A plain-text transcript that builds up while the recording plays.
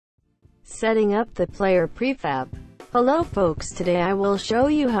Setting up the player prefab. Hello folks, today I will show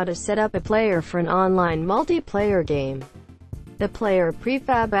you how to set up a player for an online multiplayer game. The player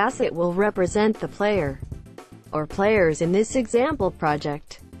prefab asset will represent the player or players in this example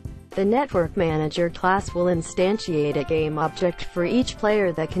project. The NetworkManager class will instantiate a GameObject for each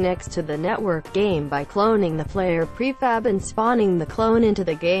player that connects to the network game by cloning the player prefab and spawning the clone into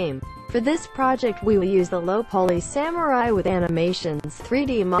the game. For this project we will use the low-poly Samurai with animations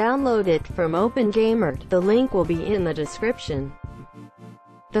 3D model. Download it from OpenGamer. The link will be in the description.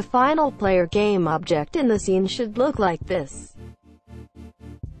 The final player GameObject in the scene should look like this.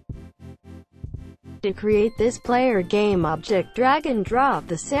 To create this player GameObject, drag and drop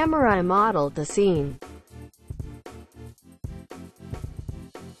the Samurai model to scene.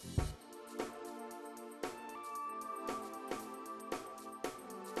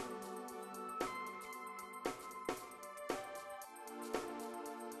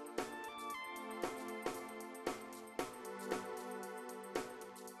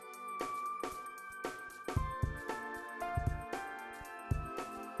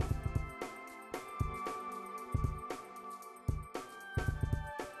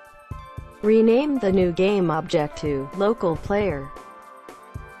 Rename the new GameObject to Local Player.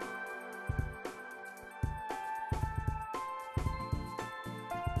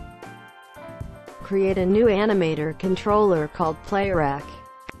 Create a new animator controller called PlayRack.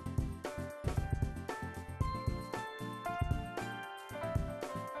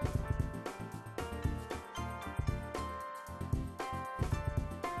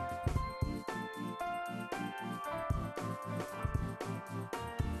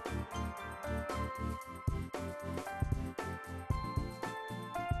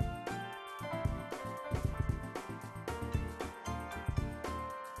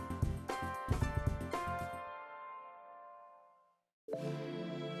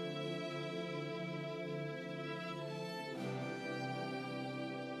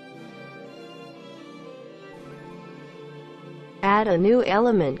 Add a new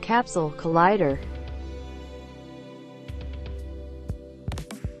element capsule collider.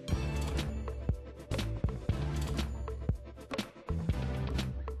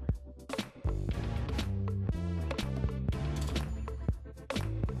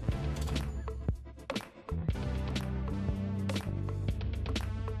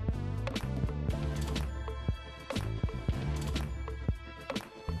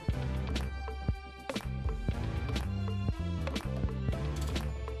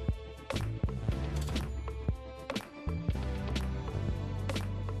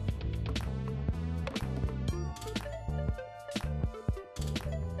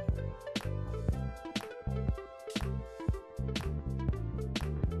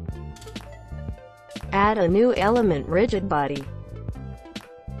 Add a new element rigid body.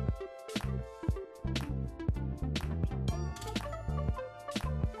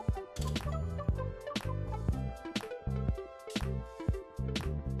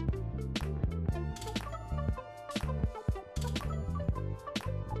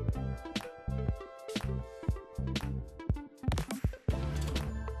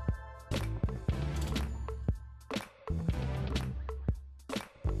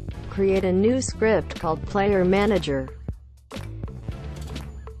 Create a new script called Player Manager.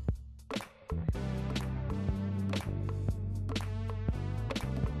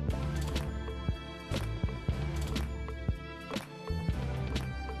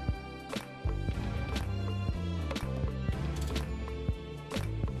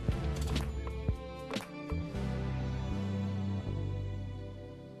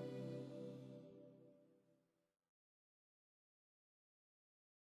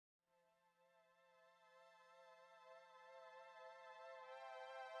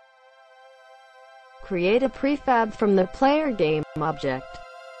 Create a prefab from the player GameObject.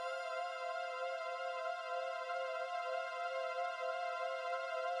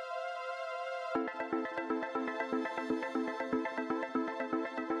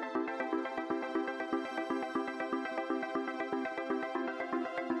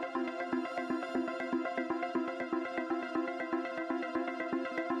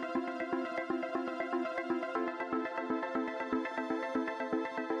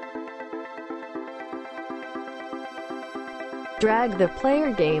 Drag the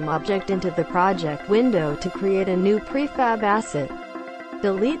player GameObject into the project window to create a new prefab asset.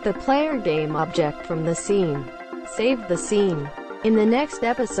 Delete the player GameObject from the scene. Save the scene. In the next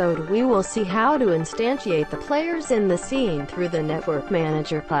episode we will see how to instantiate the players in the scene through the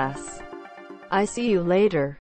NetworkManager class. I see you later.